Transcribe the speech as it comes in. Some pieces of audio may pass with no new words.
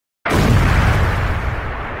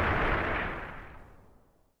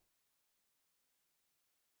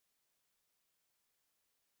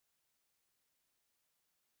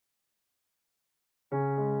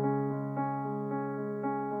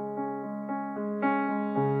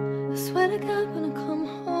swear to God, when I come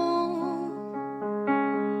home,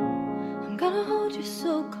 I'm gonna hold you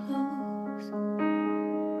so close.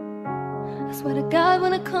 I swear to God,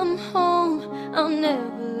 when I come home, I'll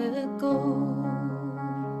never let go.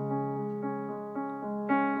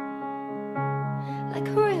 Like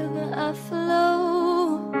a river I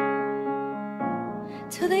flow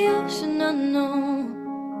to the ocean unknown.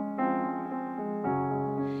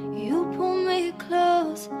 You pull me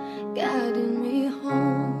close, guiding me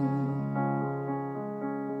home.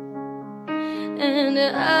 And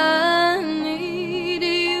I need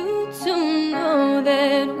you to know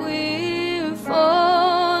that we're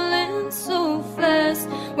falling so fast.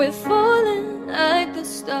 We're falling like the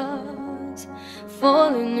stars,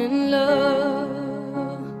 falling in love.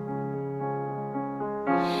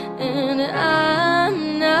 And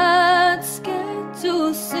I'm not scared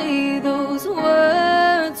to say those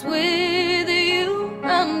words. With you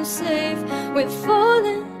I'm safe. We're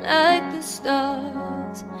falling like the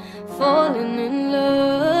stars, falling in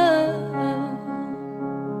love.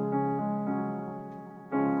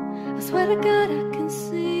 I swear to God I can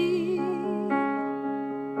see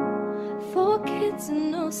 4 kids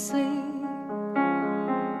and no sleep.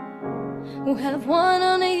 We'll have one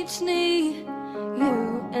on each knee,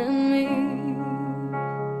 you and me.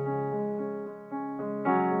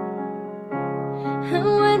 And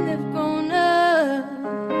when they've grown up,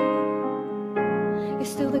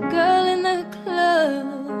 you're still the girl in the club.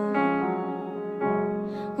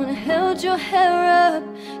 When I held your hair up,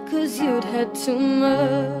 'cause you'd had too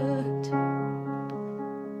much.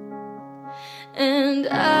 And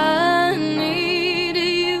I need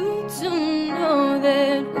you to know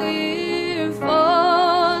that we're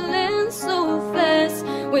falling so fast.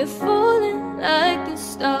 We're falling like the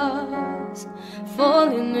stars,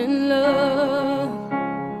 falling in love.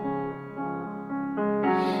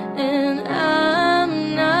 And I'm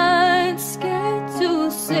not scared to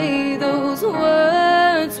say those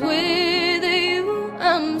words. With you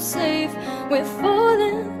I'm safe. We're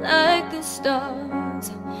falling like the stars,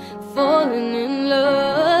 falling in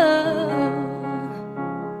love.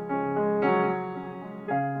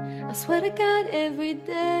 I swear to God every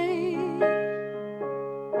day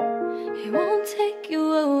He won't take you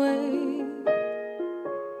away.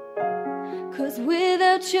 'Cause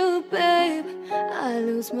without you, babe, I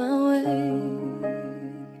lose my way.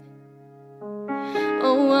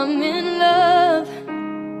 Oh, I'm in love.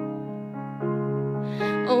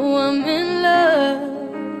 Oh, I'm in love.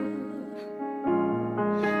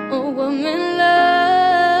 Oh, I'm in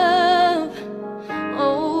love.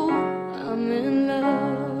 Oh, I'm in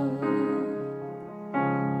love.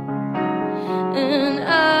 And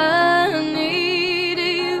I need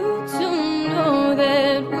you to know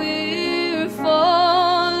that we're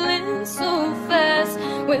falling so fast.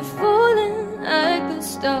 We're falling like the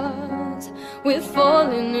stars. We're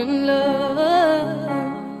falling in love.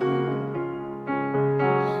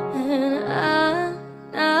 And I'm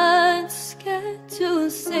not scared to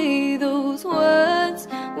say those words.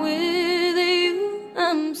 With you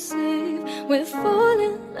I'm safe. We're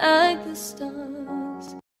falling like the stars.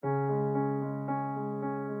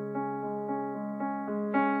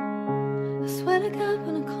 I swear to God,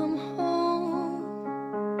 when I come home,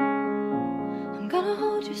 I'm gonna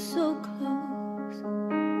hold you so close.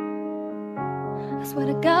 I swear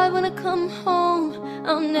to God, when I come home,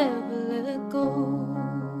 I'll never let go.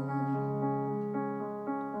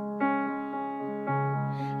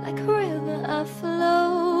 Like a river I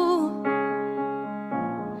flow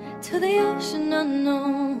to the ocean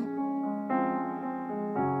unknown.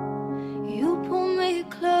 You pull me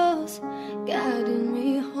close, guiding me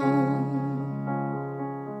home.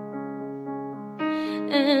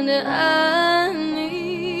 And I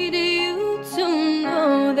need you to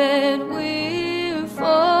know that we're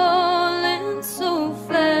falling so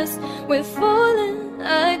fast. We're falling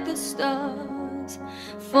like the stars,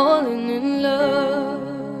 falling in love.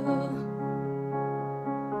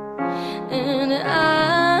 And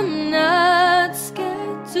I'm not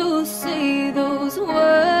scared to say those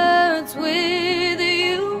words. With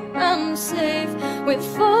you I'm safe. We're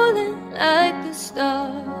falling like the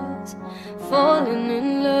stars, falling in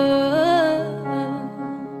love.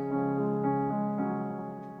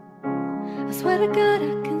 I swear to God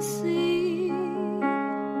I can see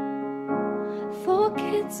 4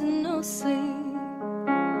 kids and no sleep.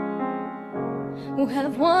 We'll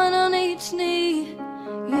have one on each knee,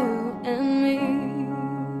 you and me.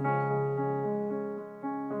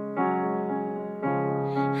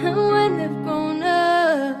 And when they've grown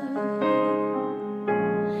up,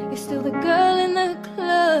 you're still the girl in the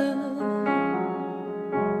club.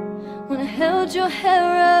 When I held your hair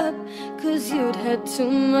up, 'cause you'd had too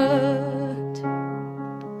much.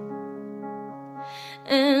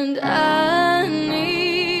 And I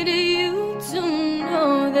need you to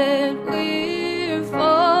know that we're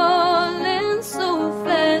falling so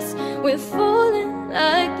fast. We're falling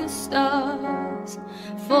like the stars,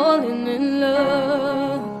 falling in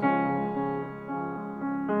love.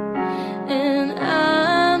 And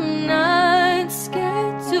I'm not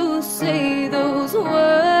scared to say those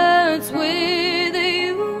words with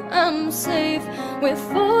you. I'm safe. We're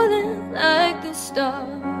falling like the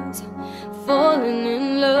stars, falling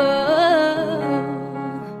in love.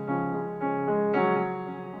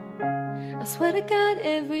 I swear to God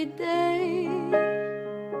every day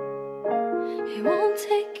He won't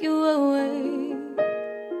take you away.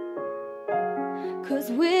 'Cause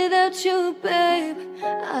without you, babe,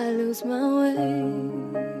 I lose my way.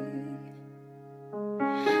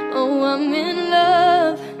 Oh, I'm in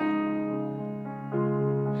love.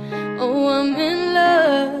 Oh, I'm in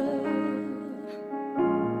love.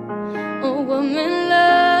 Oh, I'm in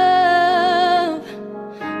love.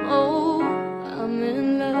 Oh, I'm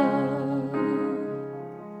in love.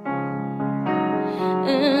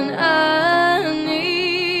 And I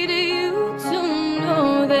need you to know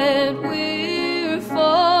that we're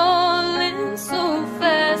falling so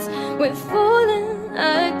fast. We're falling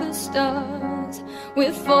like the stars.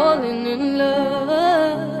 We're falling in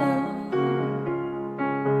love.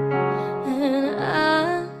 And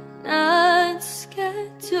I'm not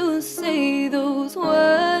scared to say those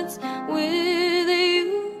words with you.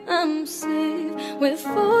 I'm safe. We're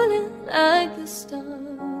falling like the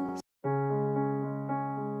stars.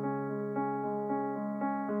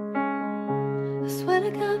 I swear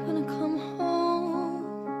to God when I come home,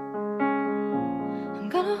 I'm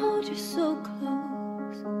gonna hold you so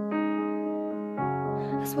close.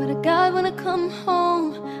 I swear to God when I come home,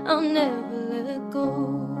 I'll never let go.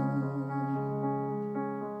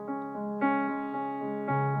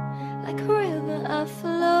 Like a river I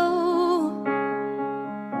flow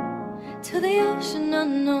to the ocean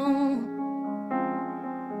unknown.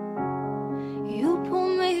 You pull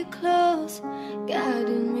me close,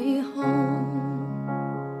 guiding me home.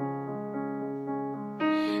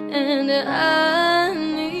 And I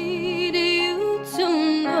need you to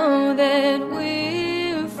know that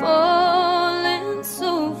we're falling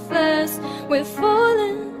so fast. We're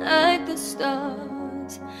falling like the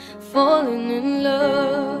stars, falling in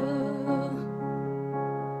love.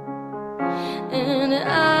 And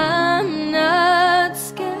I'm not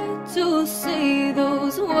scared to say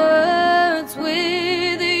those words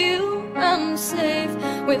with you. I'm safe.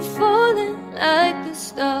 We're falling like the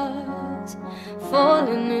stars,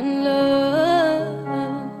 falling in love.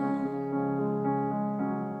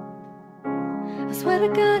 I swear to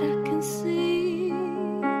God I can see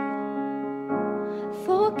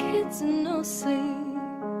 4 kids and no sleep.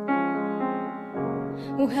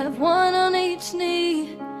 We'll have one on each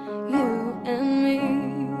knee, you and me.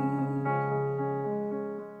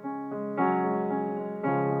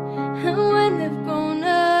 And when they've grown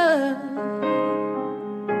up,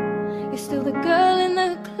 you're still the girl in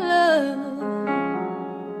the club.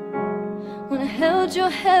 When I held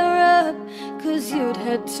your hair up, 'cause you'd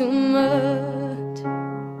had too much.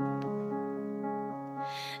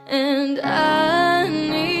 And I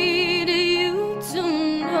need you to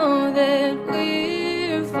know that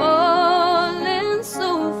we're falling so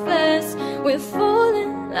fast. We're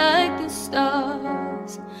falling like the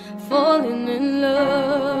stars, falling in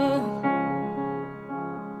love.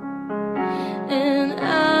 And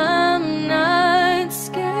I'm not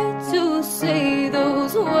scared to say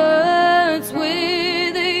those words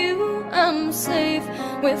with you. I'm safe.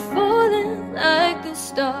 We're falling like the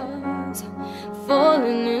stars,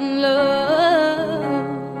 falling in love.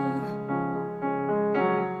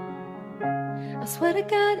 I swear to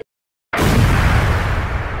God